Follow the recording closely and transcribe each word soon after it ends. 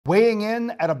weighing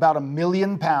in at about 1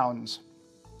 million pounds.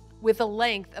 With a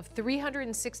length of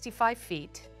 365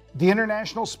 feet, The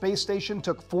International Space Station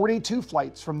took 42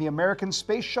 flights from the American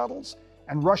space shuttles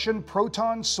and Russian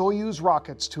Proton-Soyuz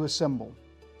rockets to assemble.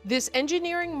 this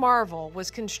engineering marvel was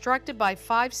constructed by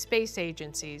 5 space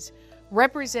agencies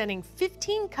representing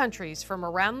 15 countries from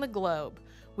around the globe,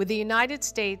 with the United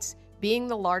States being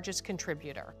the largest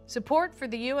contributor. Support for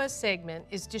the U.S. segment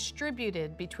is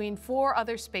distributed between 4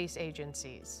 other space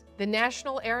agencies: the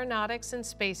National Aeronautics and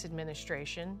Space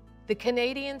Administration, the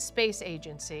Canadian Space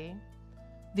Agency,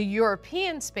 the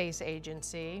European Space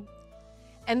Agency,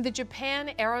 and the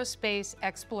Japan Aerospace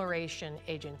Exploration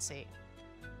Agency.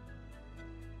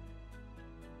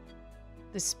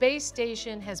 The space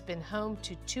station has been home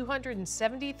to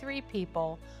 273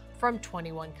 people from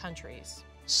 21 countries.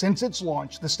 Since its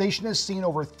launch, the station has seen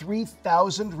over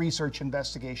 3,000 research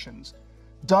investigations,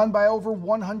 done by over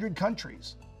 100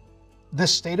 countries.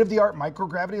 This state-of-the-art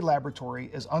microgravity laboratory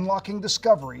is unlocking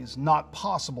discoveries not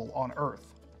possible on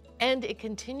Earth. And it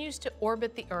continues to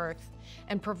orbit the Earth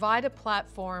and provide a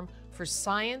platform for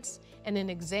science and an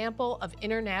example of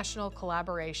international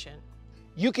collaboration.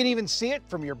 You can even see it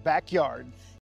from your backyard.